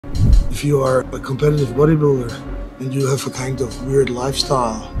If you are a competitive bodybuilder and you have a kind of weird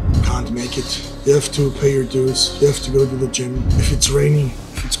lifestyle, you can't make it. You have to pay your dues, you have to go to the gym. If it's raining,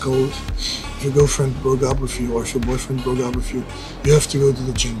 if it's cold, if your girlfriend broke up with you or if your boyfriend broke up with you, you have to go to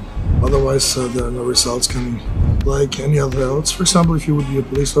the gym. Otherwise, there are no results coming. Like any other else. For example, if you would be a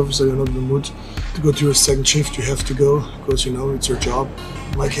police officer, you're not in the mood to go to your second shift, you have to go because you know it's your job.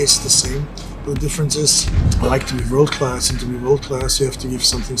 In my case, it's the same. The difference is, I like to be world class, and to be world class, you have to give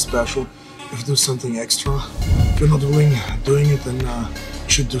something special. You have to do something extra. If you're not willing doing it, then you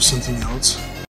should do something else.